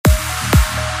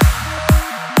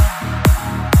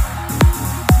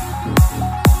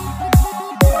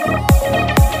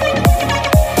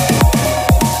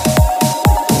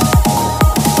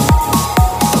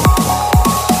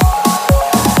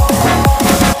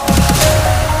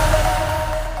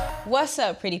What's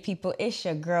up, pretty people? It's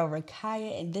your girl,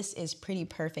 Rakaya, and this is Pretty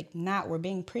Perfect. Not where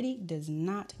being pretty does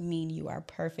not mean you are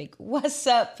perfect. What's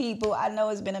up, people? I know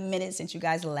it's been a minute since you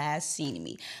guys last seen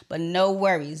me, but no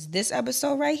worries. This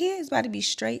episode right here is about to be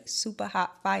straight super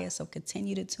hot fire, so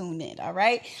continue to tune in, all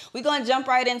right? We're going to jump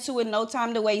right into it. No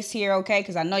time to waste here, okay?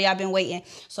 Because I know y'all been waiting,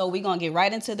 so we're going to get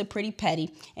right into the Pretty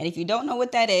Petty. And if you don't know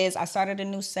what that is, I started a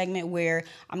new segment where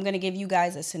I'm going to give you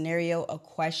guys a scenario, a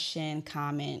question,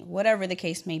 comment, whatever the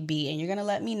case may be. And you're going to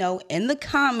let me know in the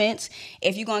comments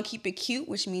if you're going to keep it cute,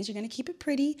 which means you're going to keep it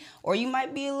pretty, or you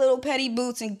might be a little petty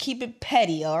boots and keep it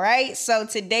petty, all right? So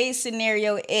today's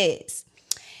scenario is,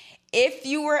 if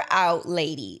you were out,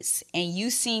 ladies, and you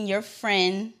seen your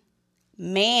friend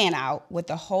man out with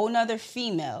a whole nother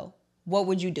female, what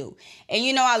would you do? And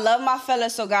you know, I love my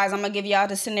fellas, so guys, I'm going to give y'all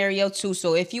the scenario too.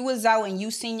 So if you was out and you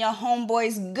seen your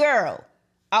homeboy's girl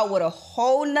out with a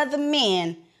whole nother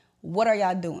man, what are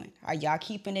y'all doing? Are y'all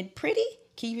keeping it pretty,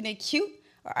 keeping it cute,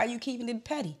 or are you keeping it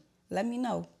petty? Let me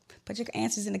know. Put your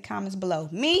answers in the comments below.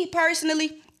 Me,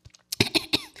 personally,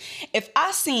 if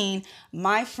I seen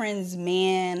my friend's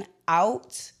man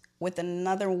out with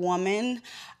another woman,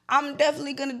 I'm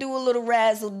definitely going to do a little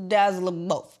razzle dazzle of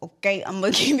both, okay? I'm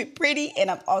going to keep it pretty, and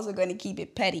I'm also going to keep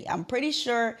it petty. I'm pretty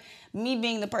sure, me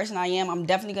being the person I am, I'm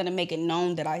definitely going to make it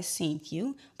known that I seen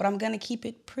you, but I'm going to keep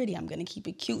it pretty. I'm going to keep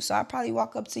it cute. So I'll probably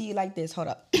walk up to you like this. Hold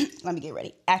up. Let me get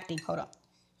ready. Acting. Hold up.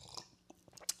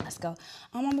 Let's go.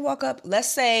 I'm going to walk up.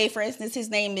 Let's say, for instance, his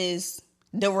name is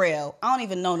Darrell. I don't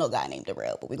even know no guy named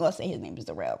Darrell, but we're going to say his name is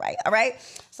Darrell, right? All right?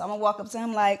 So I'm going to walk up to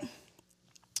him like,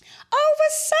 oh,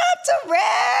 what's up, Darrell?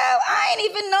 I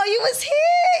didn't even know you was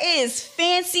here. It's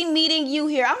fancy meeting you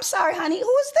here. I'm sorry, honey.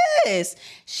 Who is this?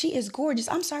 She is gorgeous.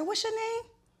 I'm sorry. What's your name?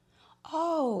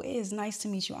 Oh, it is nice to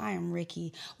meet you. I am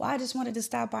Ricky. Well, I just wanted to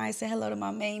stop by and say hello to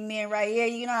my main man right here.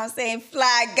 You know what I'm saying?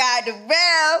 Fly guy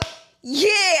Darrell. Yeah,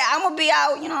 I'm going to be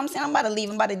out. You know what I'm saying? I'm about to leave.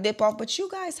 I'm about to dip off. But you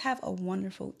guys have a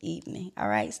wonderful evening. All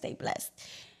right? Stay blessed.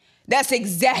 That's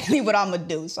exactly what I'm going to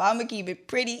do. So I'm going to keep it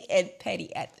pretty and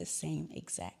petty at the same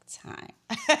exact time.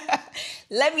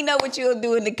 Let me know what you'll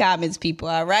do in the comments, people,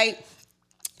 all right?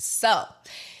 So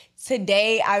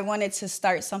today I wanted to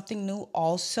start something new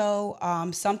also,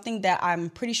 something that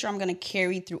I'm pretty sure I'm going to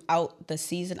carry throughout the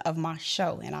season of my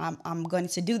show. And I'm going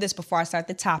to do this before I start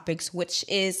the topics, which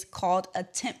is called a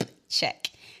temp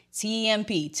check.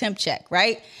 T-E-M-P, temp check,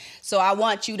 right? So I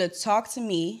want you to talk to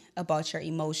me about your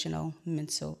emotional,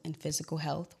 mental, and physical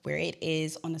health, where it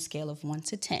is on a scale of 1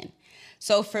 to 10.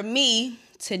 So for me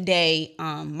today,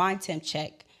 my temp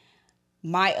check,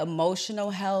 my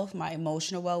emotional health, my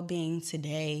emotional well-being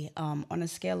today, on a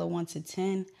scale of 1 to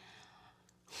 10,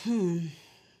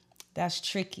 that's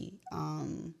tricky.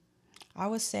 I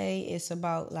would say it's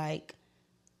about like,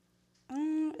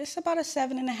 it's about a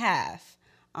 7.5.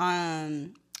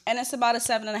 And it's about a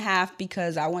 7.5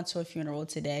 because I went to a funeral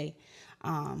today.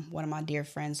 One of my dear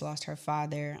friends lost her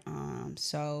father.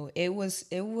 So that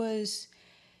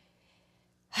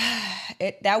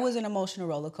was an emotional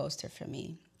roller coaster for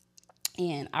me.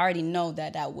 And I already know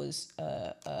that was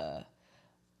a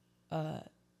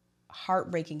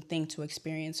heartbreaking thing to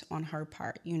experience on her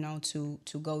part, you know, to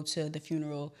go to the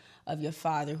funeral of your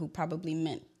father who probably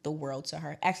meant the world to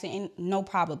her. Actually, no,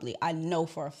 probably. I know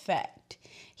for a fact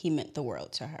he meant the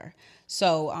world to her.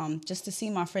 So just to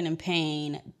see my friend in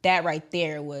pain, that right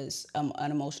there was an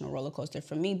emotional roller coaster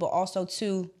for me. But also,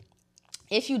 too,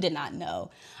 if you did not know,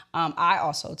 I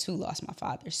also, too, lost my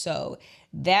father. So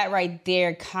that right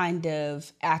there kind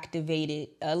of activated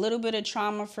a little bit of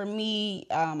trauma for me.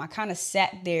 I kind of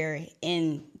sat there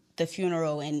in the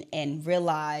funeral and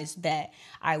realized that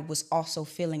I was also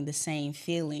feeling the same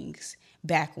feelings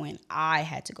back when I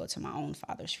had to go to my own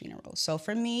father's funeral. So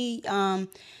for me, I'm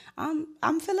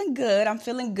feeling good. I'm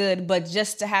feeling good. But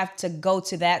just to have to go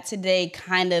to that today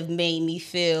kind of made me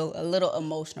feel a little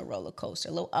emotional roller coaster,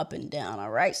 a little up and down.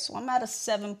 All right. So I'm at a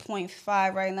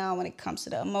 7.5 right now when it comes to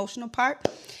the emotional part.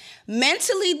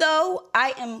 Mentally, though,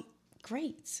 I am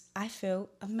great. I feel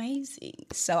amazing.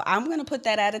 So I'm going to put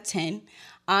that at a 10.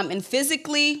 And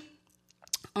physically,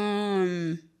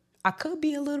 I could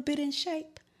be a little bit in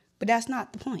shape. But that's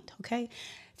not the point, okay?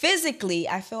 Physically,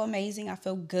 I feel amazing. I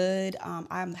feel good.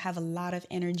 I have a lot of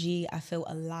energy. I feel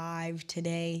alive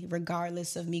today,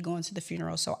 regardless of me going to the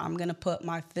funeral. So I'm going to put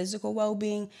my physical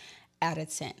well-being at a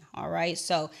 10, all right?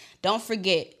 So don't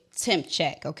forget, temp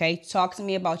check, okay? Talk to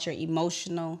me about your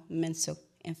emotional, mental,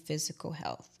 and physical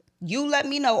health. you let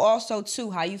me know also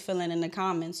too how you feeling in the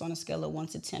comments on a scale of 1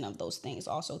 to 10 of those things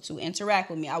also to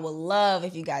interact with me. I would love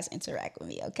if you guys interact with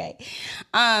me, okay?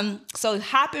 So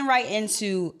hopping right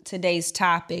into today's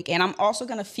topic, and I'm also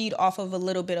going to feed off of a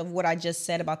little bit of what I just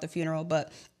said about the funeral,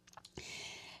 but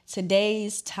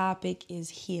today's topic is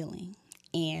healing.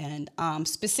 And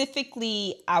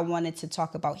specifically, I wanted to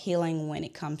talk about healing when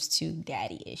it comes to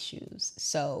daddy issues.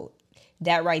 So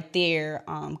that right there,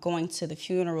 going to the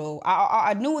funeral,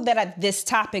 I knew that this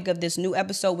topic of this new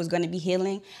episode was going to be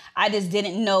healing. I just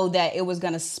didn't know that it was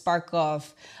going to spark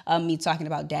off me talking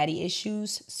about daddy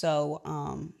issues.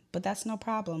 So, but that's no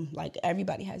problem. Like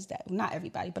everybody has that. Not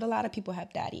everybody, but a lot of people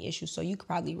have daddy issues. So you could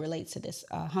probably relate to this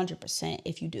 100%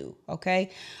 if you do.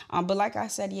 Okay. But like I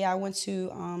said, yeah, I went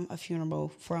to a funeral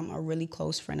from a really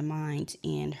close friend of mine,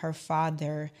 and her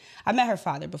father, I met her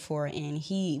father before, and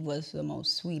he was the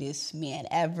most sweetest man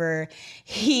ever.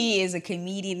 He is a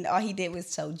comedian. All he did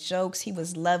was tell jokes. He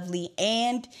was lovely,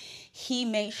 and he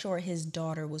made sure his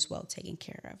daughter was well taken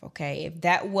care of, okay? If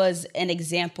that was an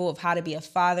example of how to be a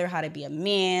father, how to be a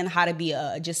man, how to be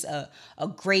just a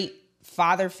great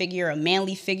father figure, a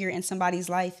manly figure in somebody's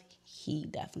life, he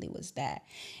definitely was that.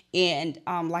 And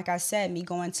like I said, me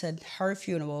going to her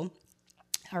funeral,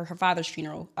 her father's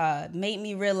funeral, made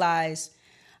me realize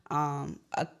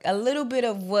a little bit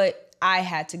of what I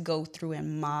had to go through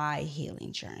in my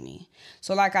healing journey.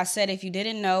 So like I said, if you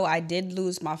didn't know, I did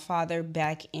lose my father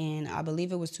back in, I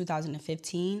believe it was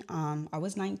 2015. I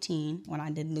was 19 when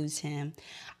I did lose him.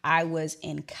 I was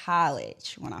in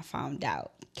college when I found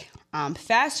out.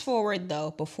 Fast forward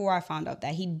though, before I found out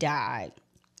that he died,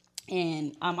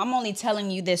 and I'm only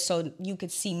telling you this so you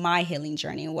could see my healing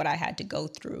journey and what I had to go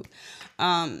through.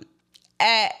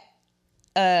 At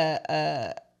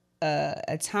a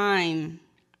time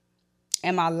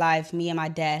in my life, me and my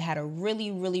dad had a really,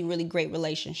 really, really great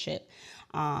relationship.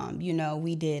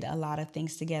 We did a lot of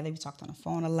things together. We talked on the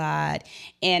phone a lot.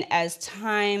 And as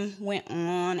time went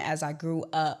on, as I grew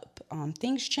up,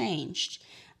 things changed.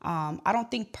 I don't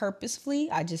think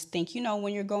purposefully. I just think,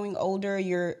 when you're going older,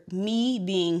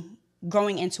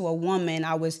 growing into a woman,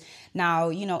 I was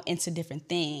now, into different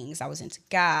things. I was into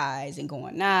guys and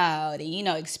going out and,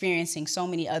 experiencing so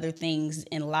many other things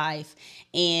in life.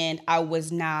 And I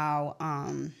was now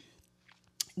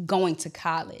going to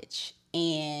college.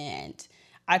 And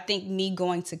I think me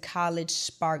going to college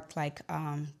sparked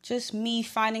just me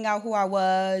finding out who I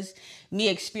was, me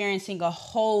experiencing a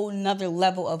whole nother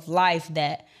level of life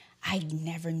that I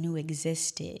never knew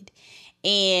existed.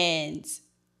 And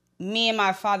me and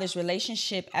my father's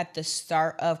relationship at the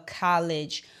start of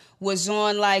college was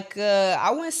on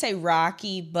I wouldn't say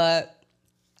rocky, but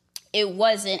it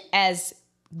wasn't as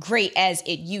great as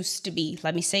it used to be.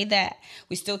 Let me say that.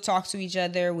 We still talked to each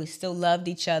other. We still loved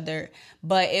each other.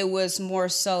 But it was more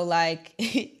so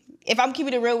if I'm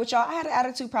keeping it real with y'all, I had an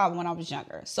attitude problem when I was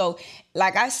younger. So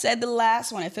like I said, the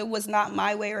last one, if it was not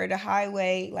my way or the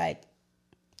highway,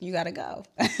 you gotta go.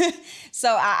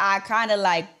 So I kind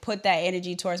of put that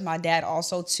energy towards my dad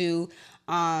also too.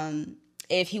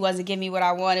 If he wasn't giving me what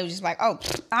I wanted, it was just I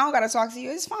don't gotta talk to you.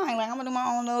 It's fine. I'm gonna do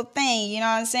my own little thing. You know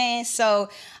what I'm saying? So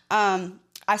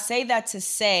I say that to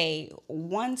say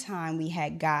one time we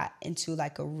had got into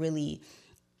a really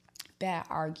bad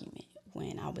argument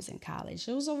when I was in college.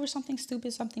 It was over something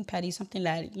stupid, something petty, something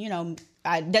that,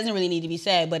 doesn't really need to be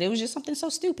said, but it was just something so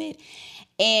stupid.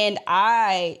 And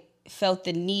I felt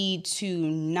the need to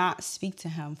not speak to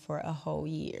him for a whole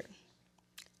year.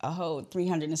 A whole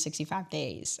 365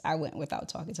 days I went without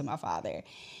talking to my father.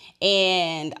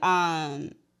 And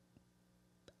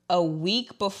a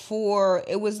week before,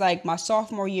 it was my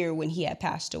sophomore year when he had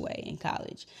passed away in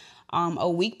college. A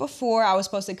week before I was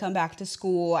supposed to come back to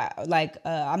school,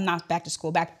 I'm not back to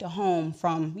school, back to home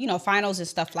from, finals and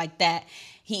stuff like that.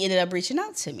 He ended up reaching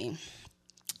out to me.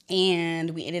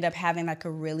 And we ended up having a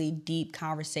really deep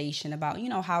conversation about,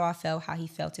 how I felt, how he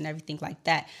felt and everything like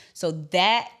that. So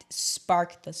that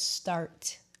sparked the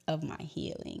start of my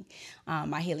healing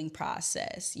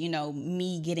process.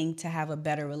 Me getting to have a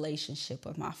better relationship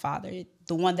with my father,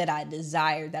 the one that I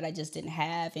desired that I just didn't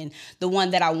have, and the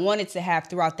one that I wanted to have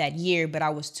throughout that year, but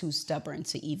I was too stubborn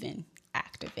to even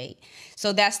activate.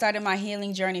 So that started my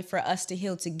healing journey for us to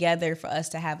heal together, for us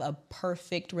to have a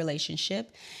perfect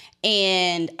relationship.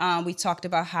 And we talked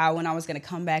about how when I was going to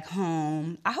come back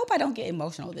home, I hope I don't get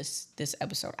emotional this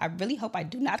episode. I really hope I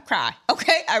do not cry.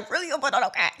 Okay. I really hope I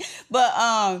don't cry.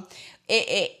 But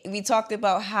we talked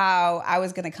about how I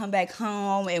was gonna come back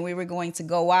home and we were going to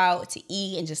go out to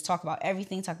eat and just talk about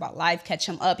everything, talk about life, catch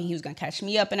him up, and he was gonna catch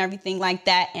me up and everything like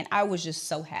that. And I was just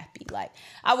so happy. Like,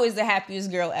 I was the happiest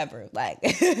girl ever.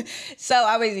 Like, so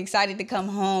I was excited to come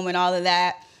home and all of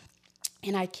that.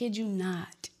 And I kid you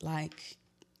not, like,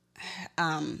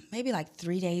 maybe like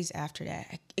 3 days after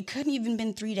that, it couldn't even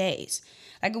been 3 days.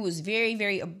 Like, it was very,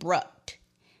 very abrupt.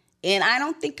 And I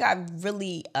don't think I've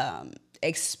really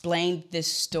explained this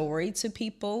story to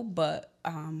people, but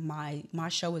my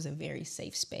show is a very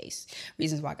safe space.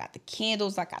 Reasons why I got the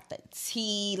candles, I got the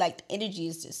tea, like the energy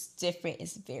is just different.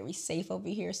 It's very safe over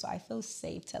here, so I feel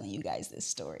safe telling you guys this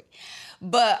story.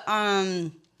 But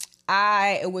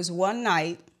it was one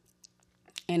night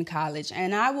in college,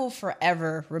 and I will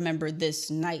forever remember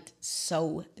this night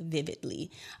so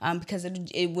vividly because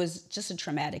it was just a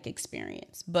traumatic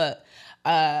experience. But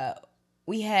my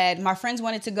friends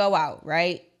wanted to go out,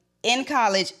 right? In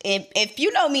college, if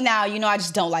you know me now, you know I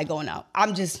just don't like going out.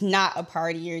 I'm just not a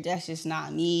partier. That's just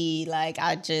not me. Like,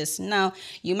 I just, no.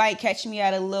 You might catch me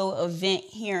at a little event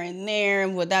here and there,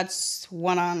 but that's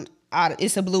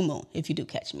it's a blue moon if you do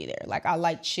catch me there. Like, I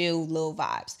like chill, little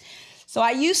vibes. So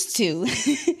I used to,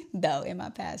 though, in my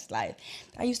past life,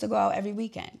 I used to go out every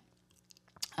weekend.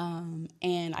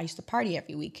 And I used to party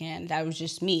every weekend. That was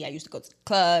just me. I used to go to the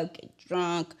club, get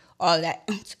drunk, all of that.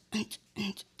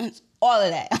 All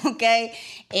of that, okay?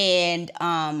 And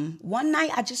one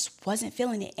night, I just wasn't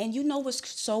feeling it. And you know what's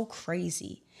so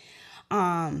crazy?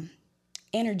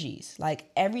 Energies.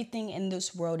 Like, everything in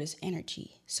this world is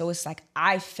energy. So it's like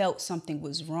I felt something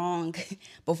was wrong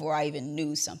before I even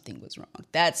knew something was wrong.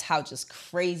 That's how just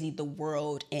crazy the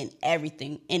world and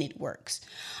everything in it works.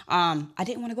 I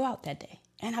didn't want to go out that day.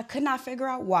 And I could not figure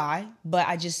out why, but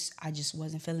I just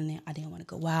wasn't feeling it. I didn't want to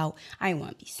go out. I didn't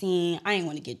want to be seen. I didn't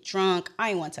want to get drunk. I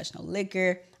didn't want to touch no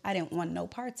liquor. I didn't want no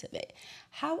parts of it.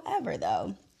 However,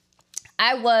 though,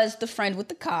 I was the friend with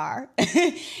the car,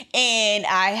 and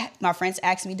my friends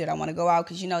asked me, did I want to go out?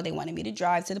 Because, you know, they wanted me to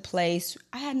drive to the place.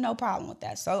 I had no problem with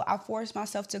that. So I forced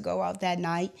myself to go out that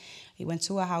night. We went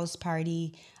to a house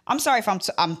party. I'm sorry if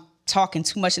I'm talking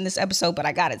too much in this episode, but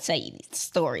I got to tell you these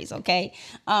stories, okay?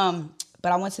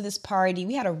 But I went to this party.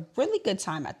 We had a really good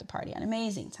time at the party, an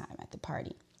amazing time at the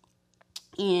party.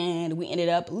 And we ended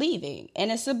up leaving.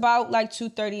 And it's about like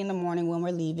 2:30 in the morning when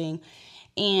we're leaving.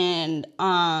 And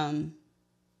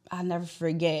I'll never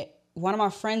forget, one of my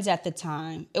friends at the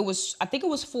time, I think it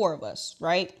was 4 of us,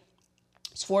 right?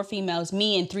 It's 4 females,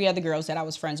 me and 3 other girls that I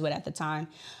was friends with at the time.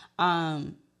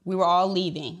 We were all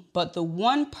leaving, but the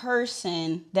one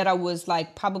person that I was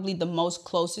like probably the most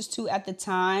closest to at the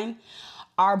time,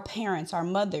 our parents, our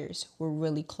mothers were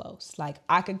really close. Like,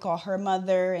 I could call her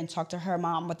mother and talk to her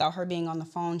mom without her being on the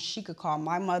phone. She could call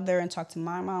my mother and talk to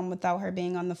my mom without her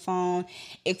being on the phone.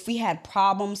 If we had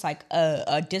problems, like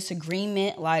a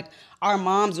disagreement, like our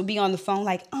moms would be on the phone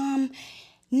like,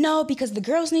 no, because the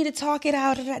girls need to talk it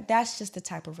out. That's just the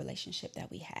type of relationship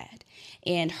that we had.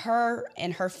 And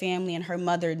her family and her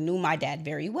mother knew my dad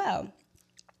very well.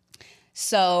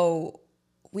 So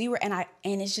we were, and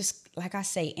it's just, like I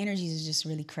say, energies is just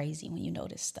really crazy when you know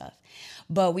this stuff.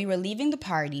 But we were leaving the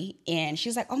party, and she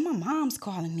was like, oh, my mom's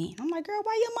calling me. And I'm like, girl,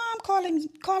 why your mom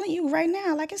calling you right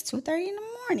now? Like, it's 2:30 in the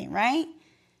morning, right?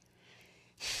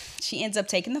 She ends up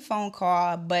taking the phone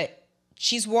call, but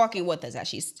she's walking with us as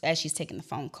she's taking the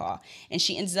phone call, and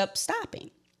she ends up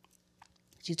stopping.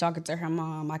 She's talking to her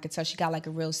mom. I could tell she got like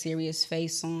a real serious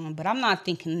face on, but I'm not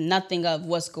thinking nothing of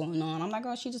what's going on. I'm like,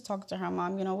 oh, she just talking to her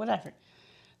mom, whatever.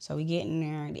 So we get in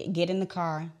there, get in the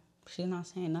car. She's not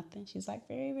saying nothing. She's like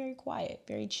very, very quiet,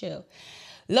 very chill.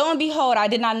 Lo and behold, I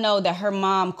did not know that her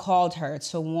mom called her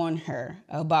to warn her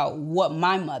about what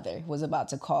my mother was about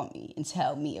to call me and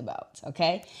tell me about,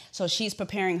 okay? So she's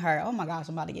preparing her. Oh my gosh,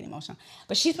 I'm about to get emotional.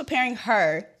 But she's preparing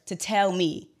her to tell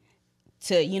me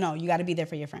you got to be there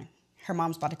for your friend. Her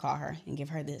mom's about to call her and give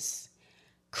her this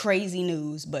crazy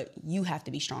news, but you have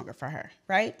to be stronger for her,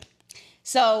 right?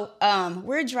 So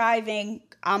we're driving.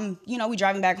 We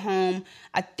driving back home.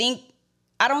 I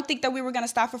don't think that we were going to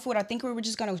stop for food. I think we were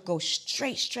just going to go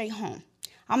straight home.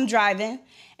 I'm driving,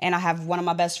 and I have one of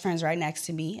my best friends right next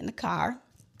to me in the car,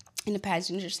 in the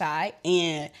passenger side,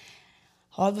 and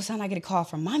all of a sudden I get a call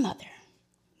from my mother.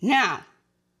 Now,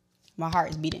 my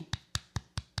heart is beating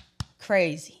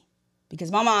crazy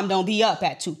because my mom don't be up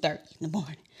at 2:30 in the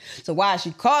morning. So why is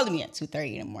she calling me at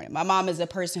 2:30 in the morning? My mom is a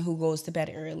person who goes to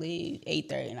bed early,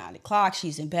 8:30, 9 o'clock.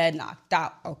 She's in bed, knocked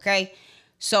out, okay?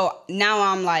 So now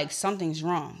I'm like, something's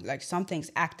wrong. Like,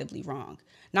 something's actively wrong.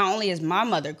 Not only is my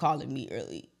mother calling me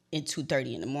early, at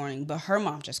 2:30 in the morning, but her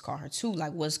mom just called her too,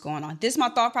 like, what's going on? This is my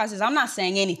thought process. I'm not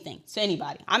saying anything to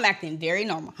anybody. I'm acting very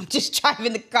normal. I'm just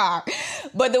driving the car.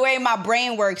 But the way my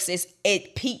brain works is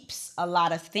it peeps a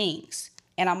lot of things.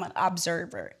 And I'm an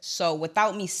observer. So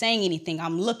without me saying anything,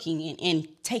 I'm looking and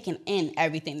taking in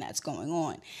everything that's going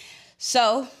on.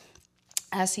 So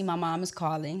I see my mom is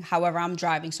calling. However, I'm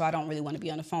driving, so I don't really want to be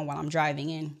on the phone while I'm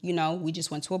driving. And, you know, we just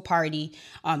went to a party.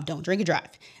 Don't drink and drive.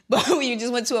 But we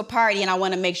just went to a party, and I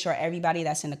want to make sure everybody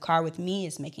that's in the car with me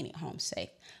is making it home safe.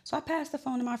 So I pass the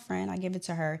phone to my friend. I give it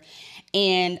to her.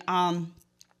 And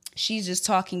she's just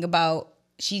talking about,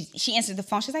 she answered the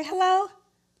phone. She's like, hello?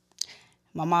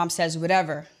 My mom says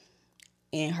whatever,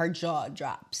 and her jaw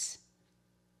drops.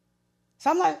 So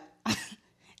I'm like,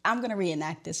 I'm going to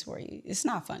reenact this for you. It's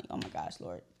not funny. Oh, my gosh,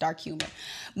 Lord. Dark humor.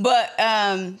 But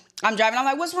I'm driving. I'm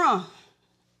like, what's wrong?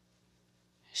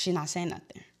 She's not saying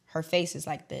nothing. Her face is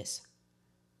like this.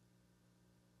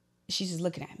 She's just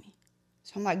looking at me.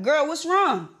 So I'm like, girl, what's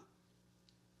wrong?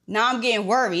 Now I'm getting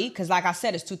worried because, like I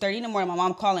said, it's 2:30 in the morning. My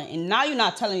mom calling. And now you're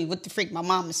not telling me what the freak my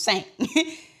mom is saying.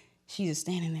 She's just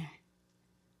standing there.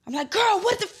 I'm like, girl,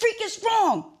 what the freak is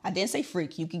wrong? I didn't say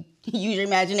freak. You can use your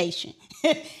imagination.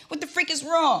 What the freak is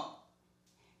wrong?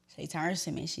 She turns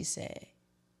to me and she said,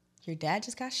 your dad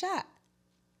just got shot.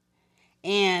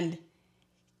 And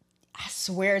I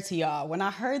swear to y'all, when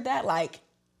I heard that, like,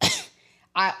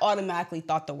 I automatically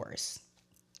thought the worst.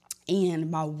 And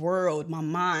my world, my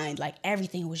mind, like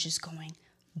everything was just going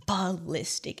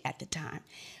ballistic at the time.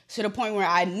 To the point where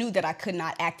I knew that I could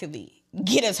not actively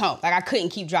get us home. Like I couldn't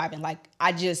keep driving. Like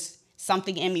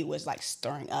something in me was like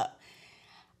stirring up.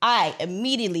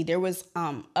 There was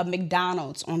a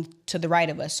McDonald's on to the right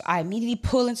of us. So I immediately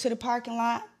pull into the parking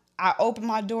lot. I open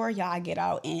my door, y'all, I get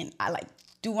out and I like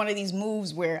do one of these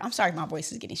moves where, I'm sorry, my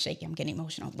voice is getting shaky. I'm getting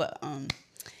emotional, but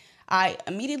I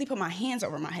immediately put my hands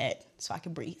over my head so I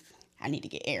can breathe. I need to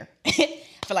get air. I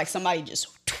feel like somebody just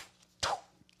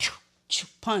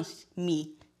punched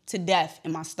me to death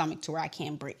in my stomach to where I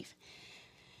can't breathe.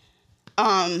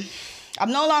 I'm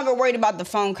no longer worried about the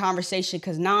phone conversation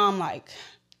because now I'm like,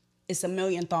 it's a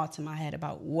million thoughts in my head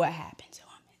about what happened to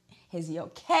him. Is he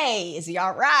okay? Is he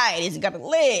all right? Is he gonna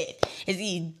live? Is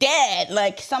he dead?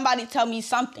 Like somebody tell me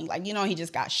something. Like, you know, he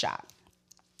just got shot.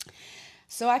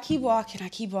 So I keep walking. I'm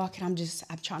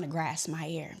trying to grasp my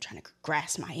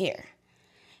air.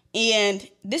 And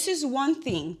this is one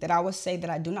thing that I would say that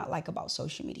I do not like about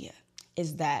social media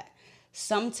is that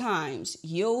sometimes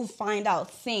you'll find out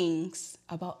things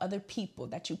about other people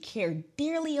that you care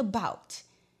dearly about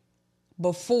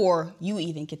before you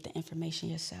even get the information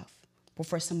yourself,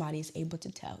 before somebody is able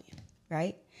to tell you,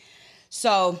 right?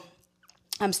 So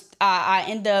I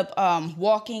end up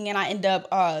walking and I end up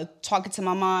talking to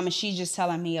my mom and she's just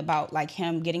telling me about like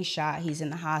him getting shot. He's in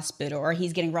the hospital or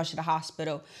he's getting rushed to the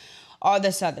hospital, all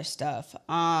this other stuff.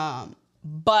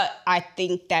 But I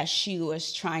think that she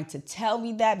was trying to tell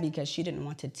me that because she didn't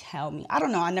want to tell me. I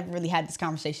don't know. I never really had this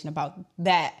conversation about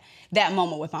that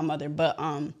moment with my mother. But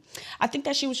I think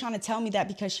that she was trying to tell me that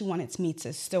because she wanted me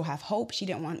to still have hope. She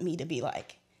didn't want me to be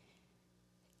like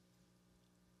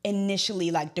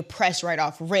initially like depressed right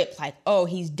off rip. Like, oh,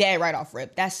 he's dead right off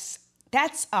rip. That's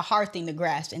a hard thing to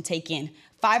grasp and take in.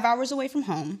 5 hours away from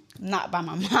home, not by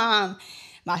my mom,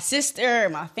 my sister,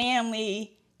 my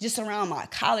family, just around my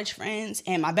college friends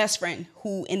and my best friend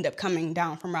who ended up coming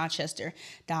down from Rochester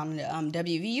down to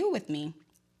WVU with me.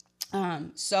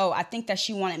 So I think that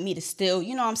she wanted me to still,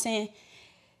 you know what I'm saying,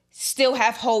 still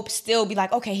have hope, still be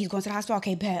like, okay, he's going to the hospital.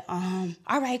 Okay, bet. All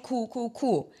right,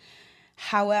 cool.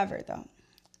 However, though,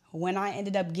 when I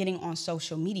ended up getting on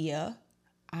social media,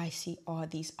 I see all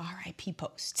these RIP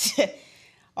posts.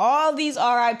 All these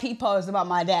RIP posts about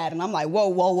my dad. And I'm like,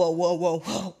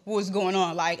 whoa. What's going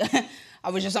on? Like, I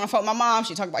was just on the phone with my mom.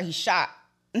 She talked about he's shot.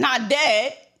 Not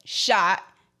dead, shot.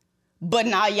 But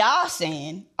now y'all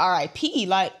saying RIP.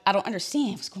 Like, I don't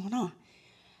understand what's going on.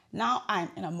 Now I'm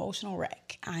an emotional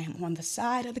wreck. I am on the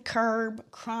side of the curb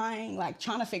crying, like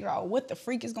trying to figure out what the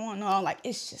freak is going on. Like,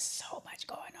 it's just so much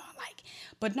going on. Like,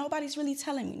 but nobody's really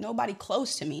telling me. Nobody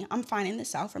close to me. I'm finding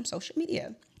this out from social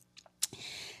media.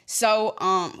 So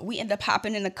we end up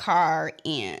hopping in the car,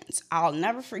 and I'll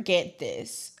never forget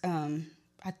this.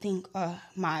 I think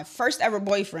my first ever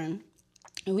boyfriend,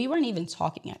 and we weren't even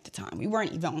talking at the time. We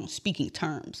weren't even on speaking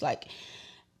terms, like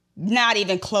not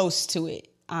even close to it.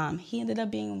 He ended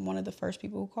up being one of the first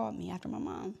people who called me after my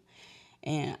mom.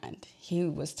 And he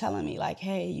was telling me like,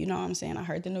 hey, you know what I'm saying? I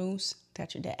heard the news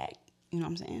that your dad, you know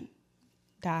what I'm saying,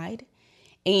 died.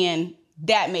 And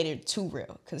that made it too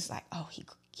real because like, oh,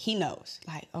 he knows.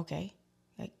 Like, okay,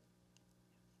 like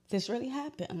this really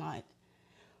happened. Like,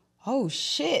 oh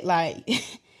shit, like,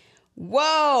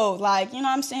 whoa, like, you know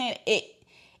what I'm saying?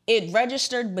 It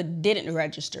registered but didn't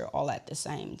register all at the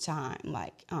same time.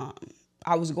 Like,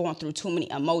 I was going through too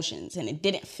many emotions and it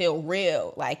didn't feel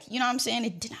real. Like, you know what I'm saying?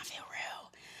 It did not feel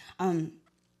real.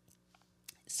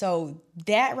 So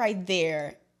that right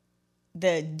there,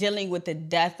 the dealing with the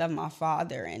death of my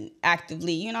father and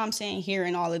actively, you know what I'm saying,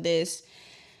 hearing all of this,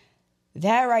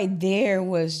 that right there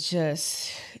was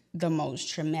just the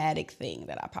most traumatic thing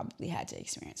that I probably had to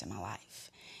experience in my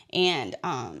life. And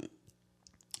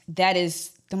that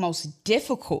is the most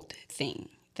difficult thing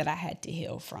that I had to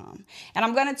heal from. And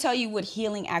I'm going to tell you what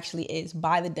healing actually is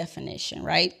by the definition,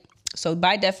 right? So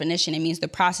by definition, it means the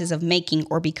process of making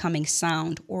or becoming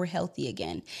sound or healthy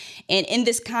again. And in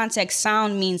this context,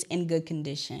 sound means in good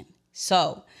condition.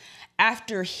 So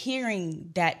after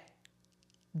hearing that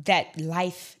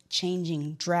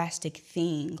life-changing, drastic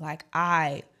thing, like,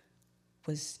 I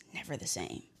was never the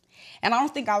same. And I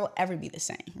don't think I will ever be the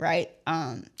same, right?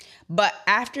 But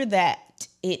after that,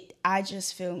 I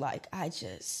just feel like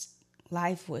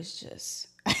life was just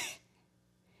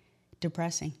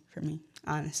depressing for me,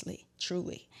 honestly,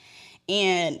 truly.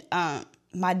 And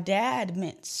my dad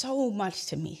meant so much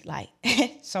to me, like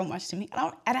so much to me.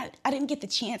 I didn't get the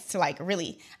chance to like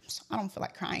really, I don't feel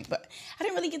like crying, but I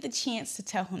didn't really get the chance to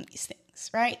tell him these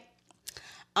things, right?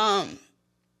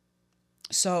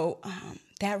 So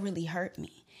that really hurt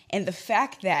me. And the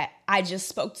fact that I just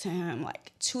spoke to him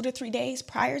like 2 to 3 days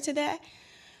prior to that,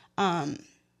 and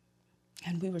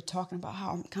we were talking about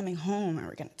how I'm coming home and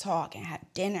we're going to talk and have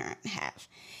dinner and have,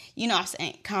 you know what I'm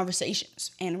saying,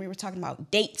 conversations. And we were talking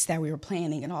about dates that we were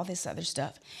planning and all this other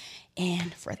stuff.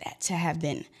 And for that to have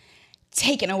been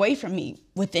taken away from me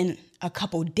within a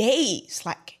couple days,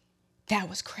 like, that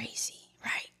was crazy,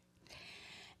 right?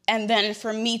 And then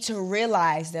for me to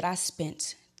realize that I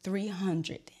spent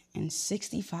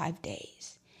 365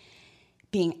 days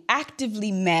being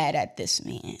actively mad at this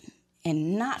man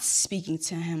and not speaking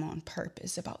to him on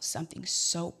purpose about something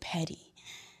so petty,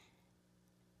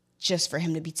 just for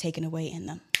him to be taken away in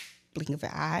the blink of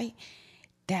an eye,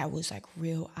 that was like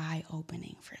real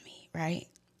eye-opening for me, right?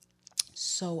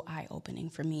 So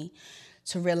eye-opening for me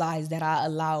to realize that I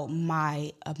allow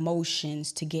my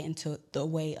emotions to get into the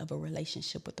way of a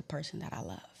relationship with the person that I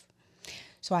love.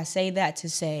 So I say that to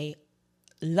say,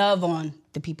 love on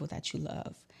the people that you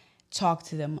love. Talk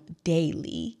to them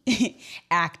daily,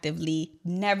 actively.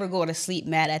 Never go to sleep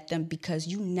mad at them, because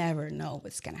you never know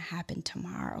what's going to happen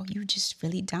tomorrow. You just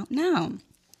really don't know.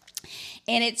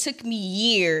 And it took me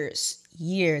years,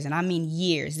 and I mean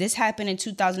years. This happened in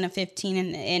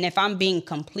 2015. And if I'm being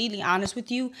completely honest with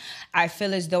you, I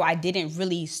feel as though I didn't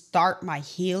really start my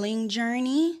healing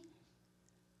journey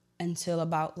until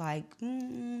about like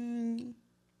 2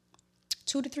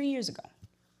 to 3 years ago.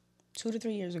 2 to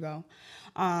 3 years ago.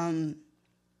 I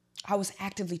was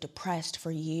actively depressed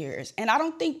for years. And I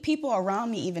don't think people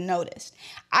around me even noticed.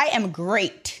 I am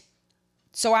great.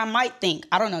 So I might think,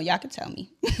 I don't know, y'all can tell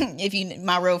me. If you,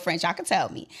 my real friends, y'all can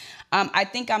tell me. I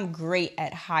think I'm great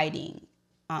at hiding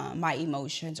my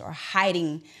emotions or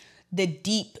hiding the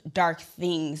deep, dark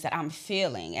things that I'm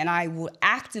feeling. And I will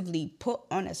actively put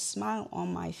on a smile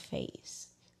on my face,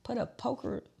 put a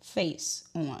poker face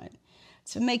on,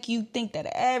 to make you think that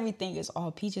everything is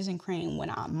all peaches and cream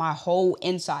when my whole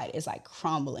inside is like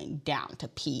crumbling down to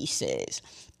pieces.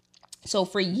 So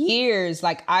for years,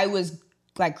 like, I was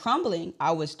like crumbling.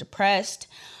 I was depressed.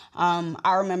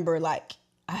 I remember like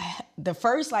the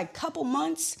first like couple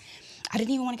months, I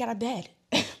didn't even want to get out of bed.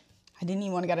 I didn't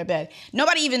even want to get out of bed.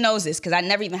 Nobody even knows this, because I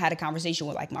never even had a conversation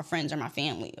with like my friends or my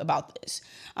family about this.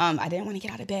 I didn't want to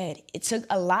get out of bed. It took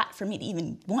a lot for me to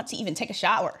even want to even take a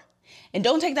shower. And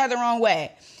don't take that the wrong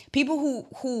way. People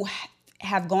who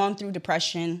have gone through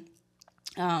depression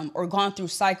or gone through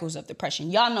cycles of depression,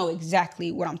 y'all know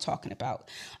exactly what I'm talking about.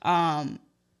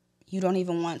 You don't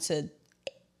even want to,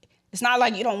 it's not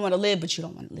like you don't want to live, but you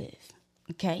don't want to live.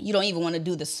 Okay? You don't even want to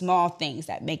do the small things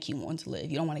that make you want to live.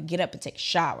 You don't want to get up and take a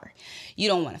shower. You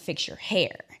don't want to fix your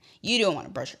hair. You don't want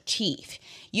to brush your teeth.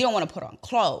 You don't want to put on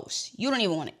clothes. You don't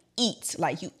even want to eat.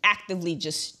 Like, you actively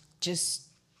just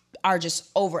are just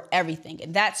over everything.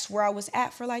 And that's where I was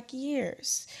at for like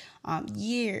years.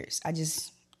 Years. I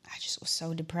just was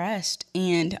so depressed.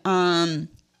 And I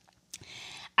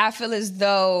feel as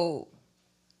though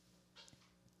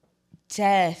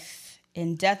death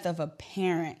of a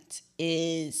parent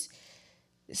is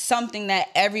something that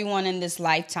everyone in this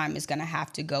lifetime is going to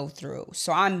have to go through.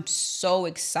 So I'm so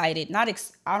excited.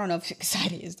 I don't know if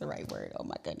excited is the right word. Oh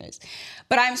my goodness.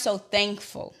 But I'm so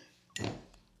thankful.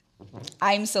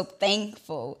 I'm so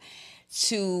thankful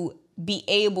to be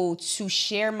able to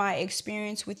share my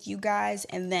experience with you guys,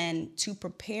 and then to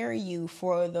prepare you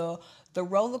for the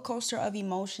roller coaster of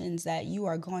emotions that you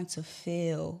are going to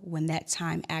feel when that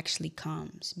time actually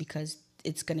comes, because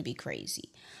it's going to be crazy.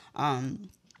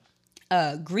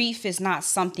 Grief is not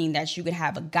something that you could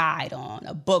have a guide on,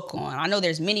 a book on. I know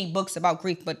there's many books about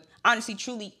grief, but honestly,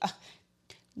 truly,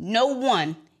 no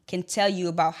one can tell you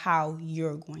about how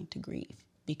you're going to grieve,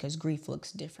 because grief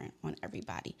looks different on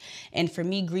everybody. And for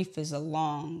me, grief is a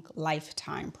long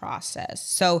lifetime process.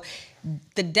 So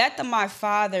the death of my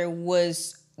father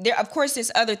was there. Of course,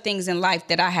 there's other things in life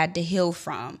that I had to heal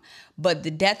from, but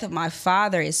the death of my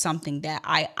father is something that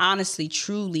I honestly,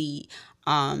 truly,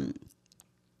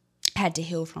 had to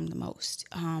heal from the most,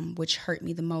 which hurt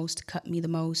me the most, cut me the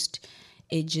most.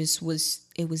 It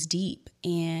was deep.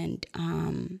 And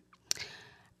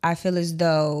I feel as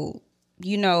though,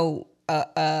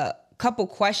 a couple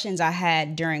questions I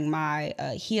had during my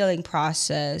healing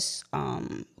process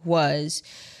was,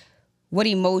 what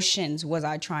emotions was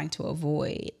I trying to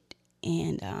avoid?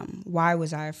 And why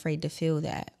was I afraid to feel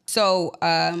that? So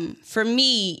for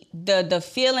me, the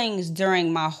feelings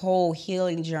during my whole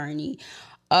healing journey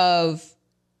of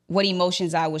what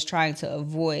emotions I was trying to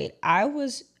avoid, I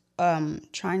was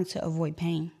trying to avoid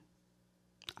pain,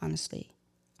 honestly.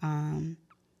 I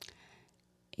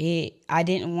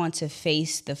didn't want to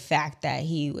face the fact that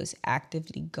he was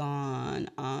actively gone,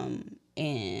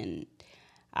 and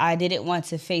I didn't want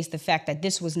to face the fact that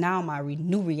this was now my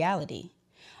new reality.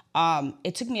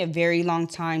 It took me a very long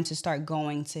time to start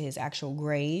going to his actual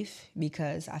grave,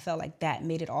 because I felt like that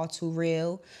made it all too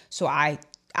real. So I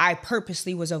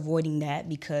purposely was avoiding that,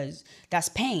 because that's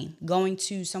pain. Going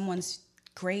to someone's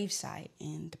gravesite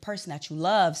and the person that you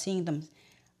love, seeing them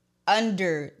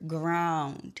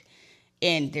underground,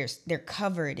 and they're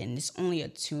covered and it's only a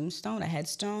tombstone, a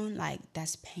headstone, like,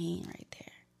 that's pain right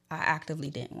there. I actively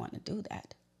didn't want to do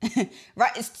that.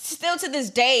 Right? It's still to this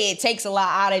day, it takes a lot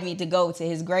out of me to go to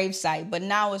his gravesite, but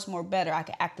now it's more better. I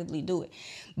can actively do it.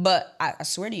 But I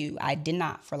swear to you, I did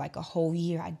not, for like a whole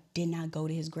year, I did not go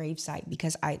to his gravesite,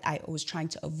 because I was trying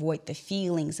to avoid the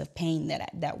feelings of pain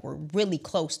that were really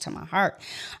close to my heart.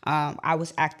 I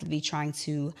was actively trying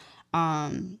to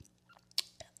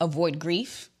avoid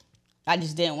grief. I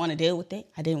just didn't want to deal with it.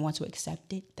 I didn't want to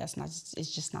accept it.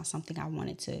 It's just not something I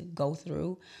wanted to go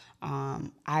through.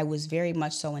 I was very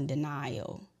much so in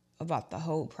denial about the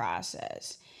whole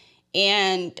process.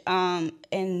 And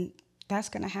that's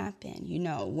going to happen,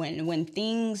 when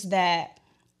things that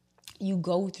you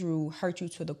go through hurt you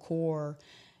to the core.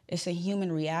 It's a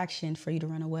human reaction for you to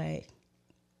run away.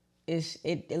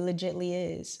 It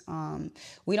legitly is.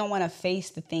 We don't want to face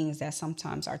the things that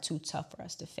sometimes are too tough for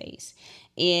us to face.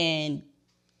 And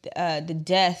the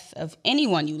death of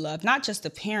anyone you love, not just a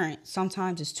parent,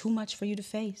 sometimes it's too much for you to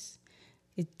face.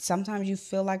 Sometimes you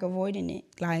feel like avoiding it,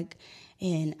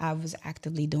 and I was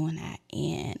actively doing that.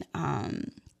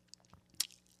 And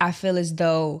I feel as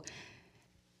though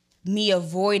me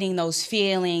avoiding those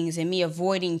feelings and me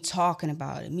avoiding talking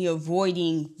about it, me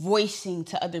avoiding voicing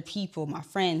to other people, my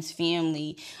friends,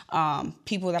 family,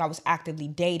 people that I was actively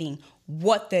dating,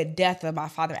 what the death of my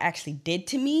father actually did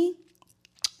to me,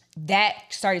 that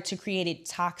started to create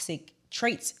toxic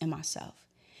traits in myself.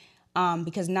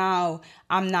 Because now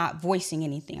I'm not voicing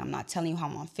anything. I'm not telling you how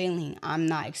I'm feeling. I'm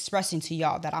not expressing to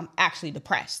y'all that I'm actually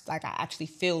depressed. Like, I actually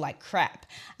feel like crap.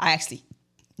 I actually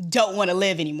don't want to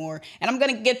live anymore. And I'm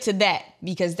going to get to that,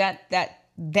 because that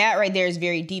right there is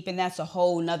very deep, and that's a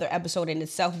whole nother episode in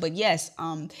itself. But yes,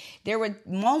 there were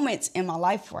moments in my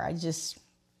life where I just,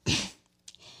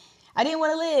 I didn't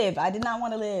want to live. I did not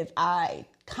want to live. I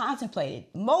contemplated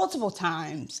multiple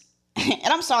times. And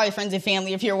I'm sorry, friends and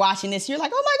family, if you're watching this, you're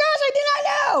like, oh my gosh, I did not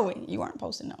know. You weren't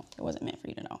supposed to know. It wasn't meant for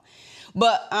you to know.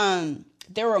 But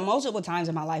there were multiple times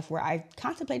in my life where I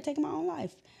contemplated taking my own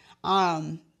life.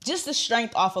 Just the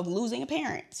strength off of losing a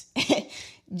parent.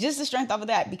 Just the strength off of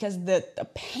that, because the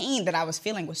pain that I was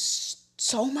feeling was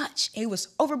so much. It was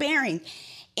overbearing.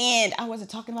 And I wasn't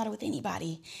talking about it with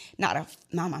anybody. Not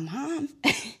my mom.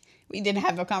 We didn't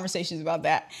have no conversations about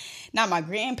that. Not my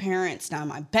grandparents, not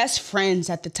my best friends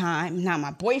at the time, not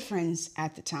my boyfriends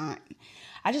at the time.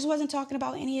 I just wasn't talking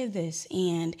about any of this.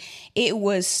 And it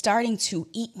was starting to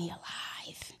eat me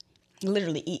alive.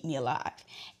 Literally eat me alive.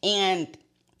 And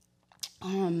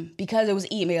because it was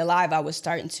eating me alive, I was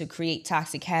starting to create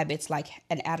toxic habits, like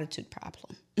an attitude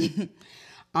problem.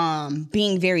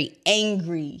 Being very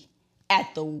angry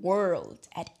at the world,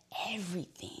 at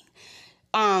everything.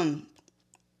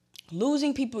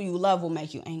 Losing people you love will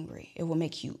make you angry. It will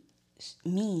make you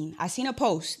mean. I seen a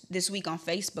post this week on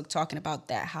Facebook talking about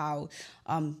that, how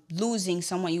losing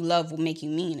someone you love will make you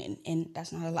mean, and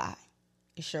that's not a lie.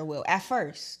 It sure will. At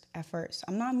first,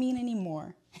 I'm not mean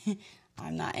anymore.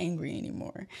 I'm not angry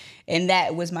anymore. And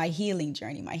that was my healing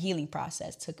journey. My healing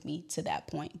process took me to that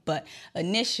point. But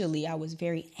initially, I was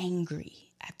very angry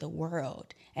at the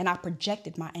world, and I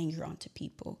projected my anger onto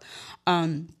people.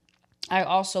 I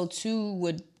also, too,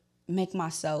 would make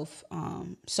myself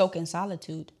soak in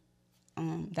solitude.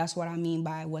 That's what I mean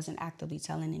by I wasn't actively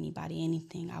telling anybody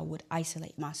anything. I would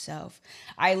isolate myself.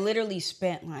 I literally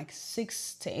spent like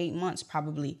 6 to 8 months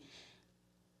probably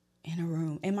in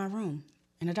my room,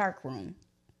 in a dark room,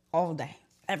 all day,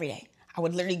 every day. I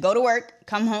would literally go to work,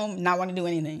 come home, not want to do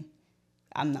anything.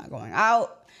 I'm not going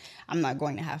out. I'm not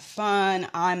going to have fun.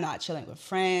 I'm not chilling with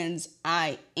friends.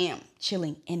 I am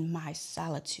chilling in my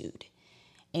solitude.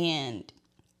 And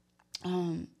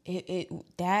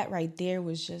that right there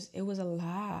was just, it was a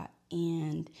lot.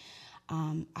 And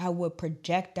I would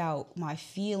project out my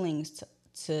feelings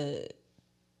to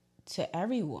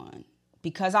everyone.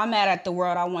 Because I'm mad at the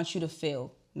world, I want you to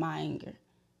feel my anger.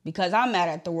 Because I'm mad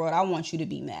at the world, I want you to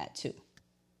be mad too.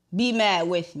 Be mad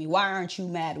with me. Why aren't you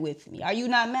mad with me? Are you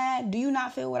not mad? Do you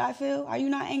not feel what I feel? Are you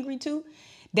not angry too?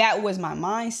 That was my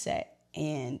mindset.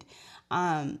 And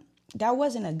that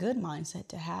wasn't a good mindset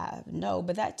to have. No,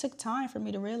 but that took time for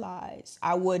me to realize.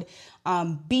 I would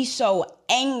be so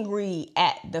angry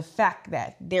at the fact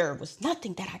that there was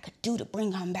nothing that I could do to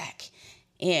bring him back.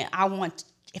 And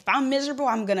if I'm miserable,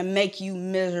 I'm going to make you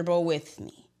miserable with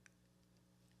me.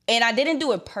 And I didn't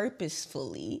do it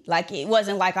purposefully. Like, it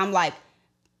wasn't like I'm like,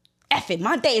 F it,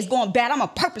 my day is going bad, I'm going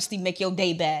to purposely make your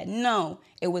day bad. No,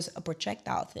 it was a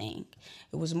projectile thing.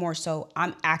 It was more so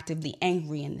I'm actively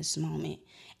angry in this moment.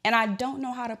 And I don't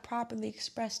know how to properly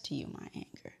express to you my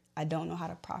anger. I don't know how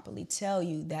to properly tell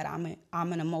you that I'm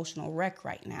an emotional wreck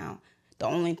right now. The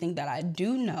only thing that I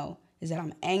do know is that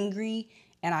I'm angry,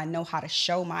 and I know how to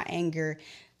show my anger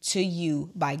to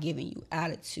you by giving you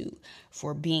attitude,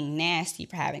 for being nasty,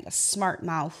 for having a smart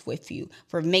mouth with you,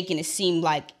 for making it seem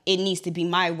like it needs to be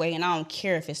my way and I don't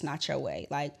care if it's not your way.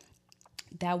 Like,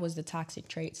 that was the toxic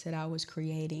traits that I was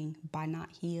creating by not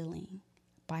healing,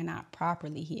 by not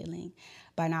properly healing,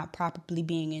 by not properly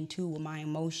being in tune with my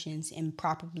emotions and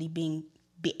properly be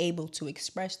able to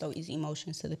express those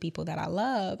emotions to the people that I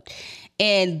loved.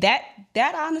 And that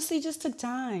honestly just took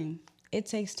time. It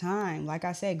takes time. Like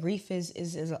I said, grief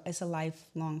is a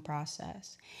lifelong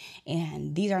process.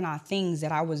 And these are not things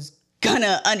that I was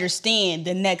gonna understand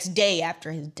the next day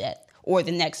after his death, or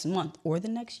the next month, or the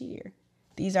next year.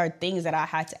 These are things that I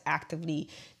had to actively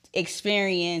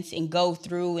experience and go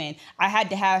through. And I had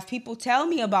to have people tell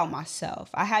me about myself.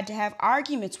 I had to have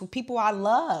arguments with people I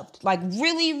loved, like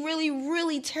really, really,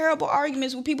 really terrible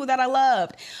arguments with people that I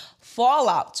loved,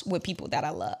 fallouts with people that I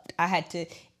loved.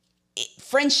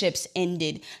 Friendships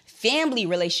ended, family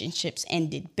relationships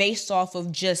ended based off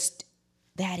of just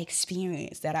that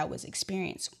experience that I was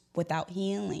experiencing without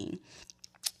healing.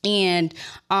 And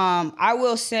I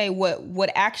will say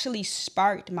what actually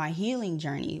sparked my healing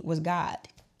journey was God.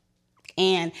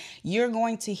 And you're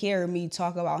going to hear me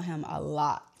talk about him a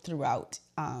lot throughout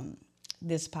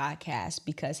this podcast,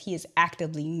 because he is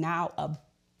actively now a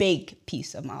big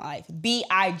piece of my life.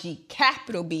 B-I-G,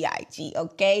 capital B-I-G,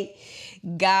 okay?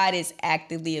 God is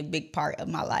actively a big part of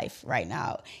my life right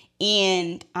now.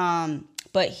 And,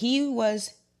 but he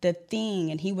was the thing,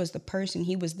 and he was the person,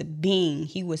 he was the being,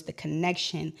 he was the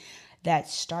connection that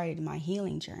started my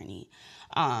healing journey.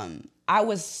 I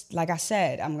was, like I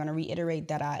said, I'm going to reiterate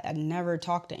that I never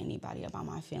talked to anybody about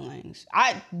my feelings.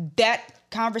 That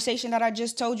conversation that I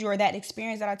just told you, or that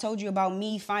experience that I told you about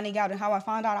me finding out and how I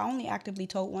found out, I only actively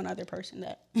told one other person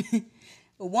that.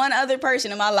 One other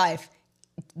person in my life,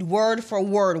 word for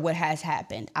word what has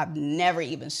happened. I've never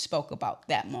even spoke about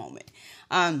that moment.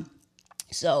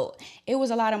 So it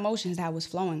was a lot of emotions that was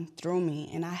flowing through me,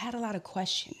 and I had a lot of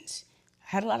questions.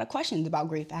 I had a lot of questions about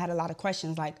grief. I had a lot of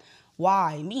questions like,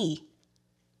 why me?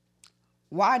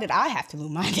 Why did I have to lose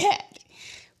my dad?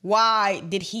 Why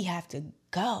did he have to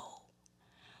go?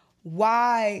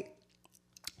 Why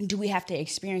do we have to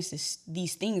experience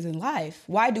these things in life?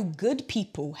 Why do good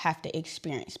people have to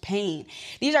experience pain?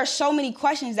 These are so many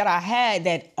questions that I had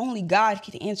that only God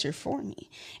could answer for me.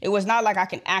 It was not like I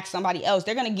can ask somebody else.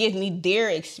 They're going to give me their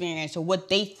experience or what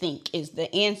they think is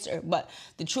the answer. But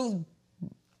the truth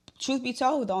be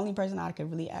told, the only person I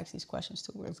could really ask these questions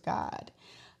to was God.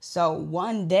 So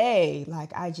one day,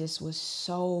 like, I just was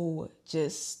so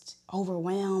just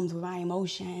overwhelmed with my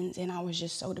emotions, and I was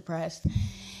just so depressed.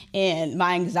 And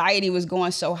my anxiety was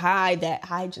going so high that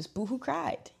I just boohoo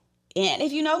cried. And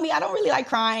if you know me, I don't really like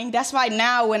crying. That's why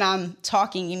now when I'm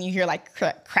talking and you hear like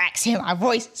cracks in my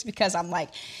voice, it's because I'm like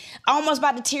almost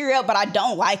about to tear up, but I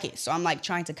don't like it. So I'm like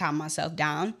trying to calm myself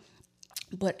down.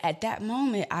 But at that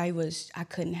moment, I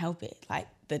couldn't help it. Like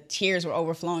the tears were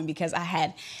overflowing because I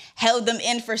had held them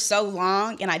in for so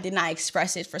long and I did not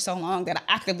express it for so long that I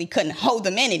actively couldn't hold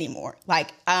them in anymore.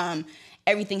 Like,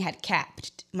 everything had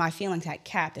capped. My feelings had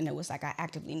capped, and it was like I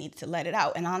actively needed to let it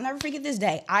out. And I'll never forget this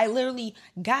day. I literally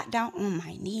got down on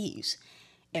my knees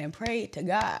and prayed to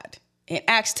God and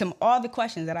asked him all the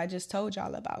questions that I just told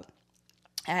y'all about.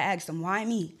 I asked him, why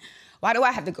me? Why do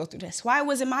I have to go through this? Why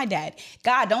wasn't my dad?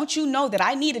 God, don't you know that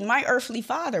I needed my earthly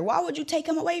father? Why would you take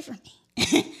him away from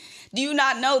me? Do you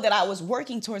not know that I was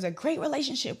working towards a great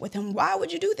relationship with him? Why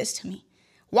would you do this to me?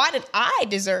 Why did I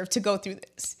deserve to go through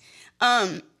this?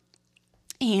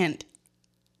 And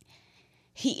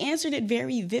he answered it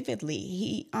very vividly.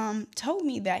 He told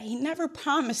me that he never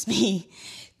promised me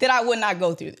that I would not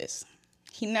go through this.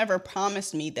 He never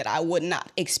promised me that I would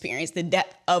not experience the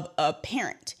death of a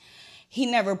parent. He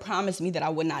never promised me that I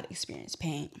would not experience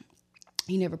pain.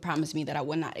 He never promised me that I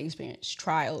would not experience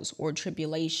trials or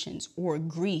tribulations or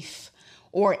grief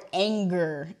or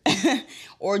anger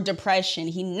or depression.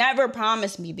 He never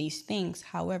promised me these things.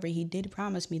 However, he did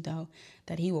promise me, though,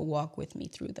 that he will walk with me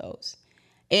through those.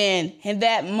 And in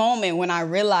that moment when I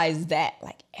realized that,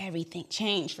 like, everything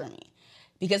changed for me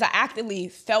because I actively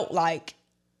felt like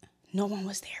no one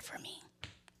was there for me.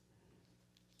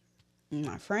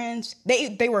 My friends,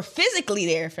 they were physically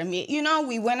there for me. You know,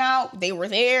 we went out, they were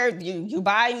there. You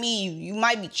by me, you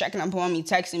might be checking up on me,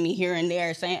 texting me here and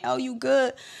there saying, oh, you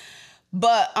good?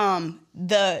 But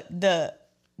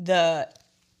the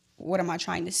what am I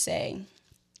trying to say?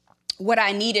 What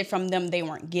I needed from them, they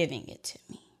weren't giving it to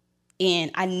me.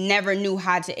 And I never knew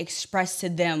how to express to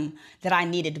them that I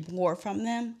needed more from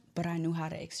them, but I knew how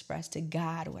to express to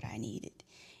God what I needed.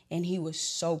 And he was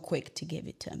so quick to give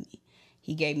it to me.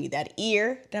 He gave me that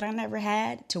ear that I never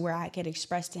had to where I could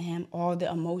express to him all the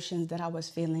emotions that I was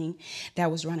feeling that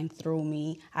was running through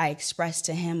me. I expressed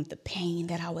to him the pain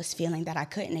that I was feeling that I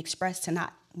couldn't express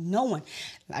to no one.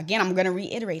 Again, I'm going to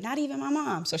reiterate, not even my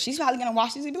mom. So she's probably going to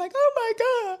watch this and be like, oh my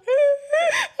God,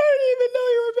 I didn't even know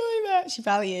you were feeling that. She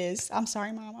probably is. I'm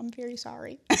sorry, Mom. I'm very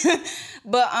sorry.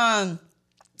 But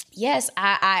yes,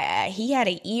 he had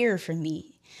an ear for me.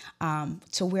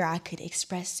 To where I could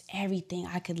express everything.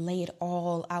 I could lay it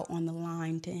all out on the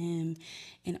line to him.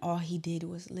 And all he did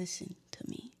was listen to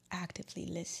me, actively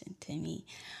listen to me.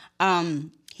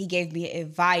 He gave me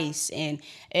advice and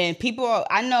people,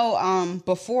 I know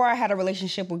before I had a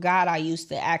relationship with God, I used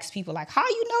to ask people like, how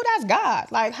you know that's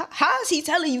God? Like, how is he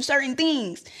telling you certain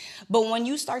things? But when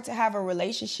you start to have a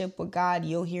relationship with God,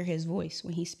 you'll hear his voice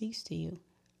when he speaks to you.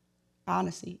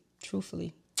 Honestly,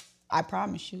 truthfully, I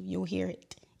promise you, you'll hear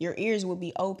it. Your ears will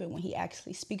be open when he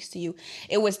actually speaks to you.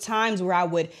 It was times where I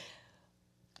would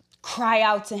cry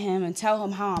out to him and tell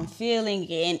him how I'm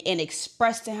feeling and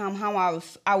express to him how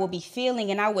I would be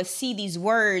feeling. And I would see these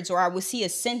words or I would see a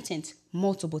sentence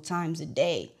multiple times a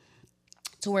day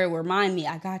to where it would remind me,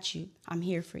 I got you. I'm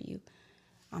here for you.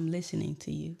 I'm listening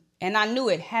to you. And I knew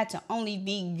it had to only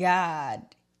be God.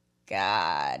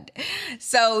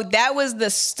 So that was the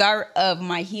start of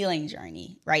my healing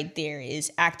journey right there,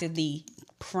 is actively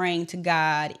praying to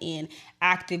God and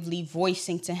actively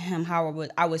voicing to him how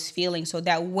I was feeling, so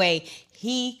that way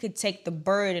he could take the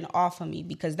burden off of me,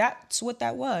 because that's what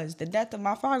that was. The death of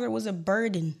my father was a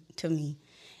burden to me,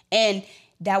 and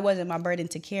that wasn't my burden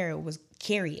to carry.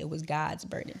 It was God's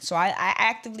burden. So I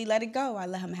actively let it go. I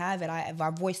let him have it. I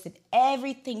voiced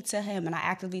everything to him, and I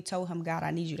actively told him, God,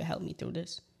 I need you to help me through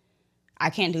this.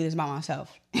 I can't do this by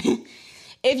myself.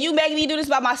 If you make me do this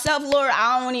by myself, Lord,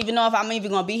 I don't even know if I'm even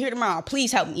going to be here tomorrow.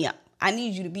 Please help me out. I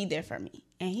need you to be there for me.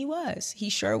 And he was. He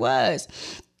sure was.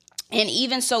 And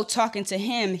even so, talking to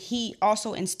him, he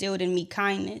also instilled in me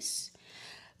kindness,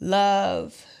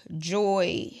 love,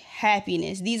 joy,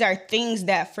 happiness. These are things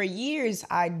that for years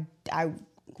I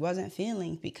wasn't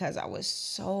feeling because I was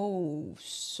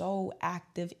so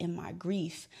active in my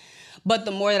grief. But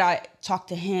the more that I talked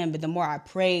to him, but the more I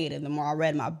prayed and the more I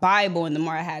read my Bible and the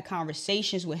more I had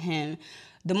conversations with him,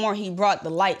 the more he brought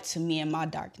the light to me in my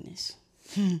darkness.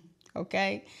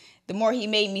 Okay? The more he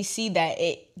made me see that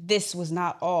this was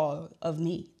not all of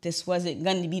me. This wasn't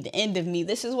going to be the end of me.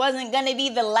 This wasn't going to be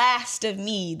the last of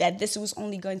me. That this was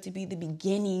only going to be the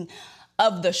beginning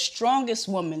of the strongest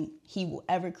woman he will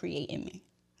ever create in me.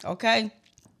 Okay?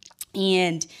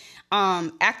 And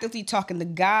actively talking to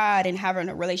God and having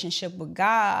a relationship with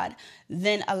God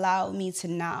then allowed me to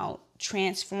now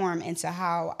transform into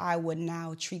how I would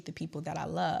now treat the people that I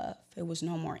love. It was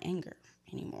no more anger.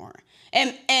 anymore.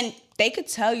 And they could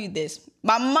tell you this.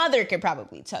 My mother could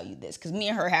probably tell you this, because me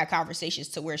and her had conversations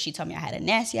to where she told me I had a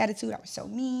nasty attitude. I was so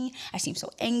mean. I seemed so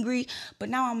angry. But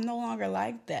now I'm no longer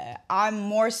like that. I'm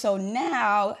more so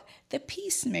now the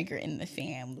peacemaker in the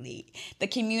family, the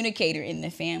communicator in the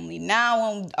family.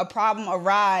 Now when a problem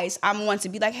arises, I'm one to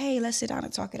be like, hey, let's sit down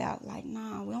and talk it out. Like,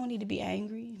 nah, we don't need to be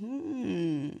angry.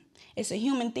 It's a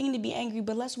human thing to be angry,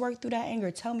 but let's work through that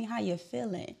anger. Tell me how you're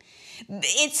feeling.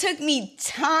 It took me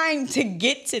time to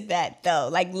get to that, though,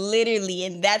 like literally.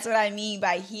 And that's what I mean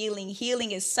by healing.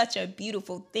 Healing is such a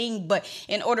beautiful thing. But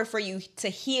in order for you to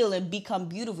heal and become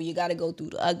beautiful, you got to go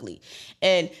through the ugly.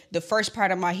 And the first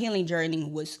part of my healing journey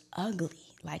was ugly.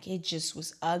 Like, it just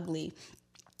was ugly.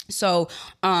 So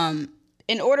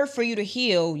in order for you to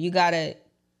heal, you got to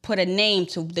put a name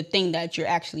to the thing that you're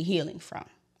actually healing from.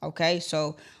 Okay,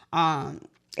 so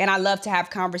and I love to have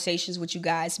conversations with you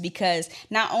guys, because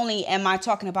not only am I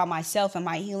talking about myself and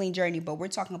my healing journey, but we're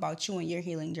talking about you and your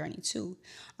healing journey too.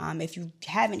 If you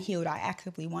haven't healed, I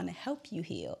actively want to help you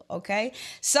heal. Okay,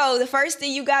 so the first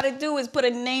thing you got to do is put a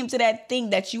name to that thing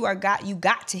that you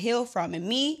got to heal from. And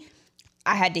me,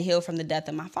 I had to heal from the death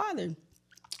of my father.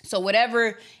 So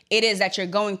whatever it is that you're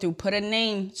going through, put a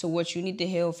name to what you need to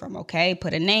heal from. Okay,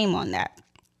 put a name on that.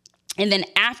 And then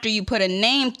after you put a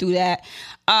name through that,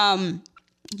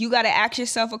 you got to ask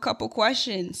yourself a couple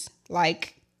questions,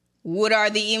 like, what are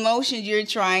the emotions you're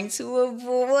trying to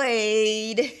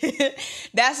avoid?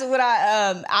 That's what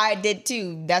I did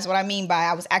too. That's what I mean by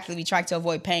I was actively trying to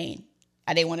avoid pain.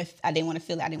 I didn't want to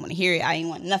feel it. I didn't want to hear it. I didn't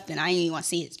want nothing. I didn't even want to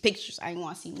see his pictures. I didn't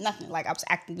want to see nothing. Like, I was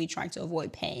actively trying to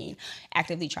avoid pain,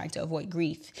 actively trying to avoid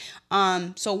grief.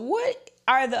 So what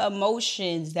are the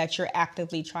emotions that you're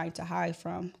actively trying to hide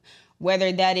from?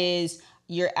 Whether that is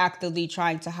you're actively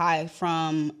trying to hide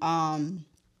from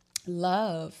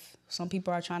love. Some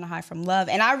people are trying to hide from love.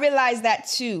 And I realized that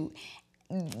too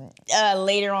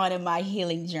later on in my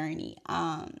healing journey,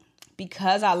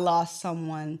 because I lost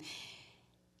someone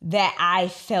that I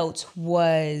felt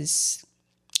was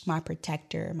my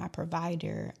protector, my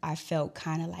provider. I felt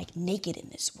kind of like naked in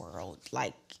this world.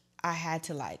 Like, I had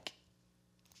to like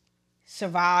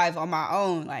survive on my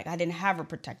own. Like, I didn't have a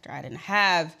protector. I didn't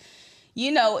have,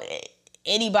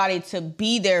 anybody to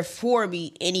be there for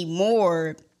me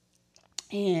anymore.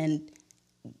 And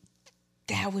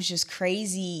that was just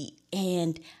crazy.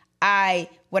 And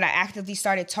when I actively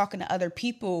started talking to other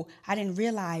people, I didn't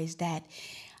realize that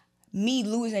me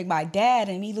losing my dad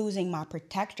and me losing my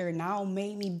protector now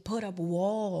made me put up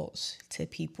walls to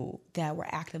people that were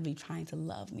actively trying to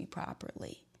love me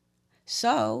properly.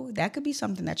 So that could be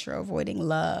something that you're avoiding,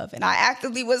 love. And I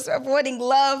actively was avoiding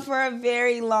love for a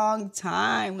very long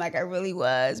time. Like, I really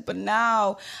was. But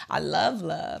now I love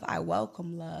love. I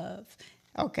welcome love.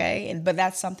 Okay. But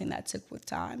that's something that took with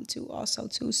time too, also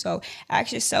too. So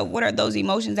ask yourself, what are those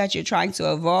emotions that you're trying to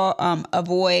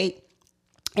avoid?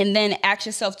 And then ask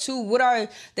yourself too, what are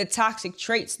the toxic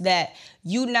traits that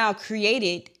you now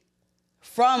created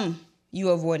from you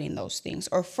avoiding those things,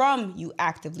 or from you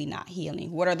actively not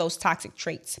healing? What are those toxic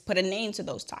traits? Put a name to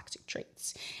those toxic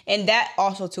traits. And that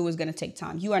also too is going to take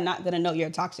time. You are not going to know your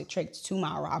toxic traits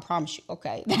tomorrow. I promise you.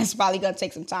 Okay. That's probably going to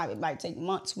take some time. It might take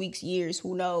months, weeks, years.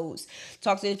 Who knows?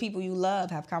 Talk to the people you love,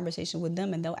 have conversation with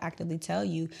them, and they'll actively tell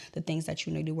you the things that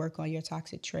you need to work on, your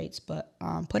toxic traits. But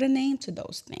put a name to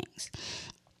those things.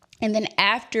 And then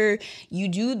after you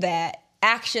do that,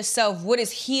 ask yourself, what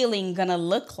is healing going to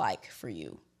look like for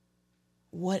you?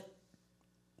 Put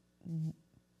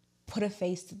a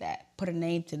face to that, put a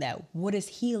name to that. What is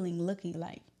healing looking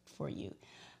like for you?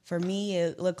 For me,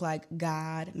 it looked like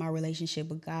God, my relationship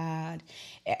with God.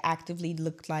 It actively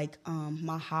looked like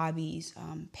my hobbies,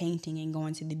 painting and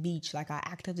going to the beach. Like, I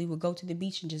actively would go to the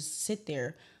beach and just sit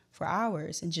there for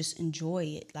hours and just enjoy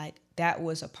it. Like, that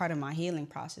was a part of my healing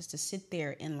process, to sit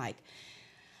there and like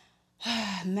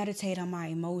meditate on my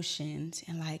emotions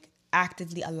and like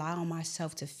actively allow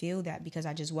myself to feel that, because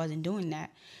I just wasn't doing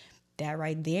that. That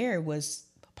right there was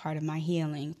part of my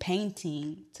healing.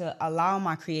 Painting, to allow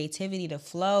my creativity to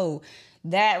flow.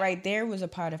 That right there was a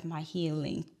part of my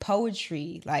healing.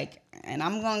 Poetry, like, and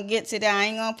I'm going to get to that. I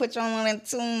ain't going to put you on it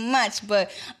too much, but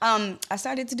I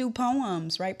started to do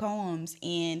poems, write poems,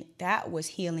 and that was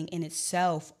healing in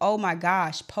itself. Oh my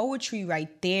gosh, poetry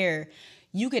right there.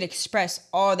 You could express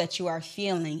all that you are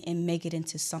feeling and make it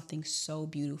into something so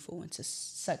beautiful, into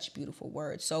such beautiful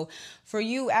words. So for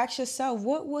you, ask yourself,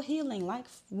 what will healing like?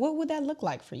 What would that look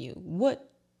like for you?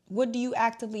 What do you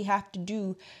actively have to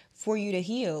do for you to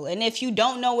heal? And if you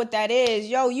don't know what that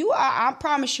is, I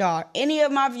promise y'all, any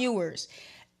of my viewers,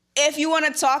 if you want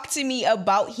to talk to me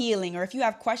about healing, or if you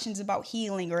have questions about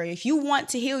healing, or if you want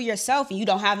to heal yourself and you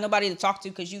don't have nobody to talk to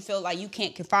because you feel like you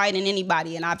can't confide in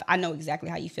anybody, and I know exactly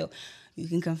how you feel, you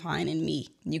can confide in me.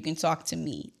 You can talk to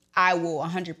me. I will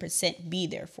 100% be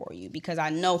there for you because I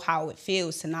know how it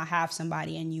feels to not have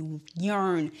somebody, and you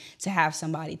yearn to have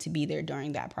somebody to be there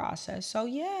during that process. So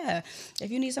yeah,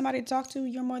 if you need somebody to talk to,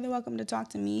 you're more than welcome to talk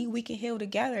to me. We can heal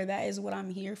together. That is what I'm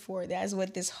here for. That is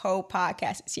what this whole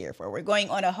podcast is here for. We're going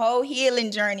on a whole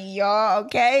healing journey, y'all,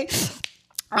 okay?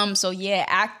 So yeah,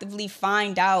 actively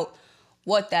find out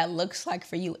what that looks like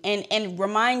for you, and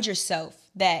remind yourself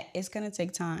that it's going to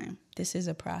take time. This is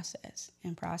a process,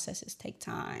 and processes take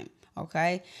time.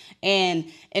 Okay.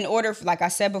 And in order, like I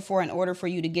said before, in order for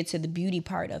you to get to the beauty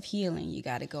part of healing, you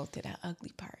got to go through that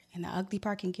ugly part, and the ugly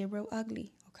part can get real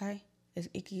ugly. Okay.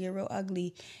 It can get real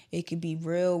ugly. It could be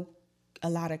a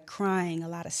lot of crying, a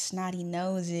lot of snotty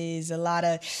noses, a lot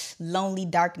of lonely,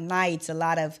 dark nights, a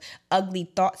lot of ugly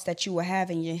thoughts that you will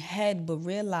have in your head, but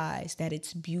realize that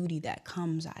it's beauty that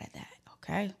comes out of that.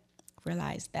 Okay.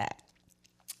 Realize that.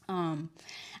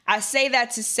 I say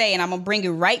that to say, and I'm going to bring it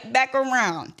right back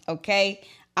around, okay?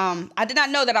 I did not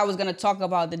know that I was going to talk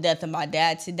about the death of my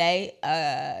dad today.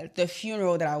 The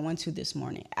funeral that I went to this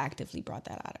morning actively brought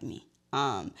that out of me.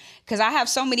 Because I have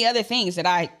so many other things that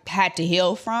I had to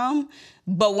heal from.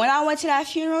 But when I went to that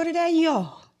funeral today,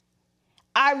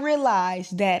 I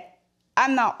realized that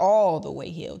I'm not all the way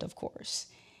healed, of course.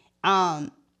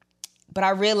 But I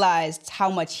realized how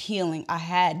much healing I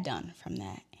had done from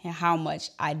that, and how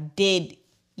much I did,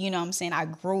 I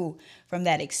grew from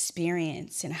that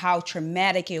experience, and how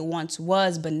traumatic it once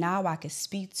was. But now I can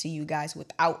speak to you guys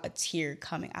without a tear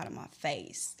coming out of my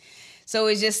face. So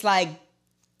it's just like,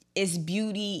 it's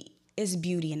beauty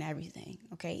in everything.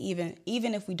 Okay.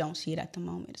 Even if we don't see it at the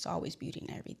moment, it's always beauty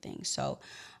in everything. So,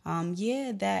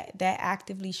 that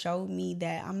actively showed me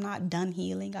that I'm not done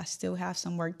healing. I still have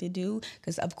some work to do,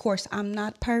 because of course I'm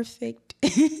not perfect.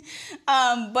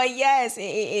 But yes,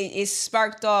 it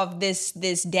sparked off this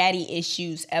daddy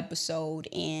issues episode,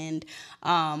 and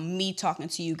me talking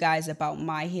to you guys about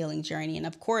my healing journey. And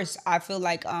of course, I feel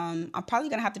like I'm probably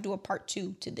gonna have to do a part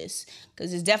 2 to this, because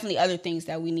there's definitely other things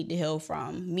that we need to heal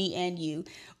from, me and you.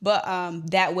 But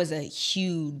that was a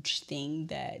huge thing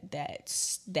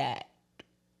that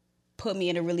put me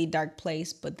in a really dark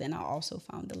place, but then I also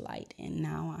found the light, and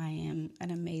now I am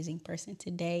an amazing person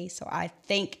today. So I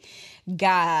thank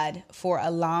God for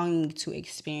allowing me to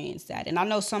experience that. And I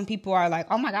know some people are like,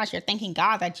 oh my gosh, you're thanking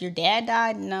God that your dad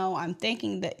died? No, I'm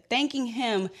thanking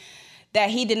him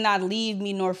that he did not leave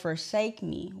me nor forsake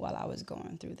me while I was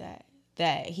going through that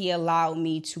he allowed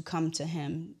me to come to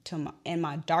him in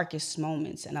my darkest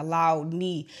moments, and allowed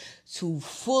me to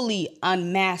fully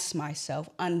unmask myself,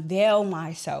 unveil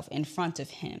myself in front of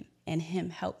him, and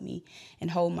him help me and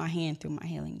hold my hand through my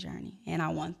healing journey. And I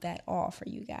want that all for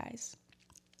you guys.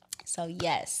 So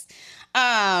yes.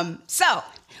 So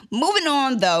moving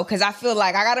on though, because I feel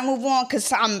like I gotta move on,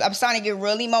 because I'm starting to get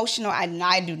really emotional, and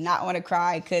I do not want to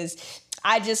cry, because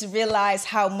I just realized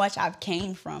how much I've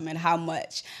came from, and how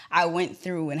much I went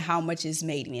through, and how much it's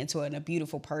made me into a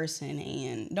beautiful person.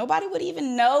 And nobody would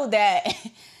even know that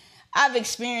I've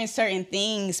experienced certain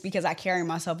things, because I carry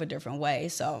myself a different way.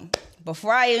 So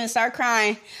before I even start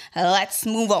crying, let's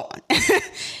move on.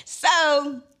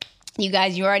 So you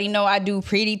guys, you already know I do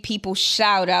pretty people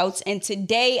shout outs. And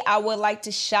today I would like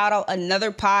to shout out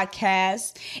another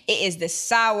podcast. It is the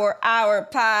Sour Hour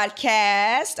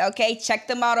Podcast. Okay, check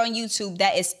them out on YouTube.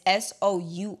 That is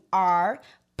SOUR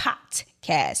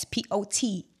Podcast,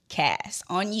 POT. Cast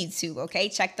on YouTube. Okay,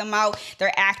 check them out.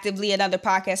 They're actively another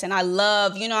podcast, and I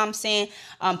love,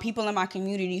 people in my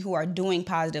community who are doing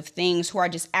positive things, who are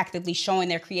just actively showing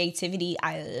their creativity.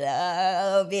 I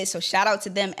love it. So shout out to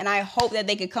them, and I hope that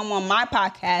they could come on my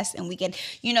podcast and we could,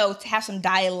 have some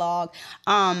dialogue.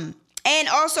 And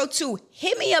also, too,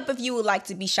 hit me up if you would like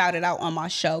to be shouted out on my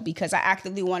show, because I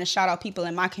actively want to shout out people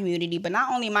in my community, but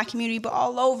not only in my community, but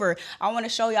all over. I want to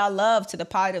show y'all love to the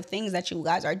positive things that you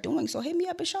guys are doing. So hit me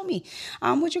up and show me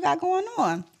what you got going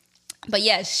on. But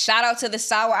yes, shout out to the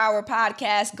Sour Hour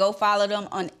Podcast. Go follow them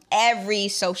on every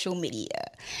social media.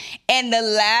 And the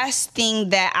last thing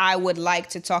that I would like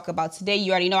to talk about today, you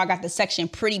already know I got the section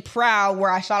Pretty Proud, where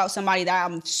I shout out somebody that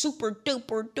I'm super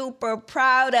duper duper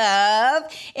proud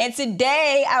of. And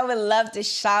today I would love to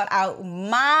shout out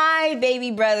my baby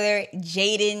brother,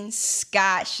 Jaden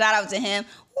Scott. Shout out to him.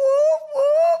 Whoop, whoop.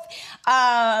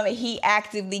 He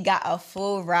actively got a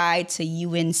full ride to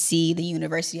UNC, the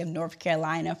University of North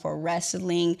Carolina, for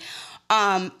wrestling.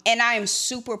 And I am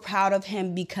super proud of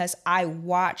him, because I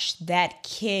watched that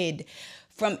kid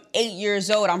from 8 years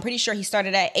old. I'm pretty sure he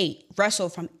started at 8,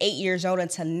 wrestled from 8 years old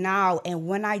until now. And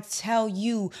when I tell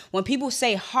you, when people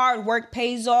say hard work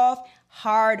pays off,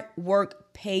 hard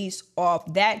work pays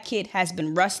off. That kid has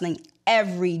been wrestling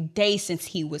every day since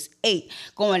he was 8,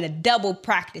 going to double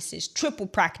practices, triple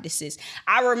practices.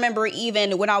 I remember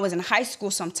even when I was in high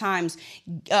school sometimes,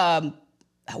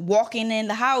 walking in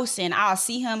the house and I'll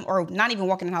see him, or not even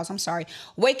walking in the house, I'm sorry,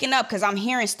 waking up because I'm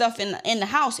hearing stuff in the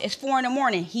house. It's 4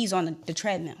 a.m. He's on the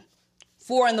treadmill.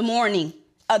 4 a.m.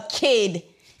 A kid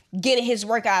getting his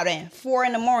workout in. 4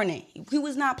 a.m. He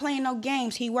was not playing no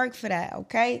games. He worked for that,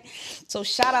 okay? So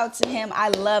shout out to him. I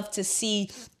love to see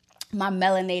my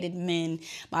melanated men,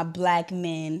 my black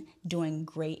men doing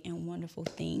great and wonderful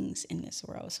things in this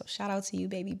world. So shout out to you,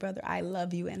 baby brother. I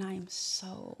love you, and I am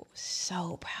so,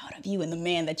 so proud of you and the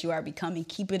man that you are becoming.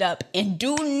 Keep it up, and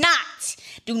do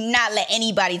not let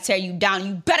anybody tear you down.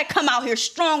 You better come out here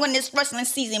strong on this wrestling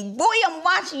season. Boy, I'm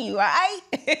watching you, all right?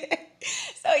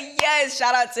 So yes,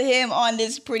 shout out to him on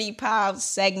this Pretty Pal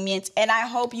segment. And I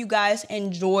hope you guys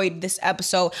enjoyed this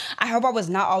episode. I hope I was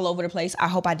not all over the place. I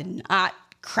hope I did not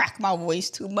crack my voice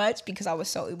too much because I was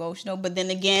so emotional. But then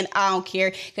again, I don't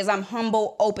care because I'm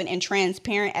humble, open, and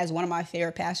transparent, as one of my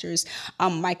favorite pastors,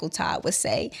 Michael Todd, would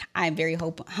say. I'm very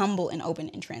humble and open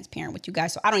and transparent with you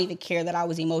guys. So I don't even care that I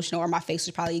was emotional or my face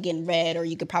was probably getting red, or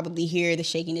you could probably hear the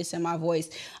shakiness in my voice.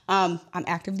 I'm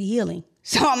actively healing.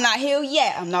 So I'm not healed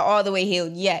yet. I'm not all the way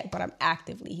healed yet, but I'm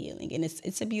actively healing. And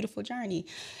it's a beautiful journey.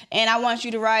 And I want you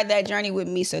to ride that journey with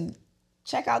me. So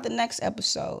check out the next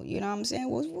episode. You know what I'm saying?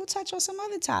 We'll touch on some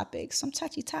other topics, some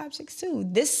touchy topics too.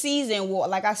 This season will,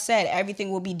 like I said,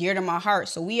 everything will be dear to my heart.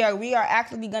 So we are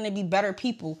actively going to be better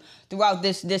people throughout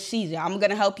this season. I'm going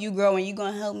to help you grow, and you're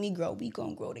going to help me grow. We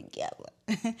going to grow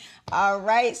together. All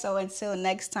right. So until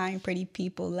next time, pretty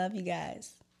people, love you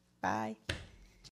guys. Bye.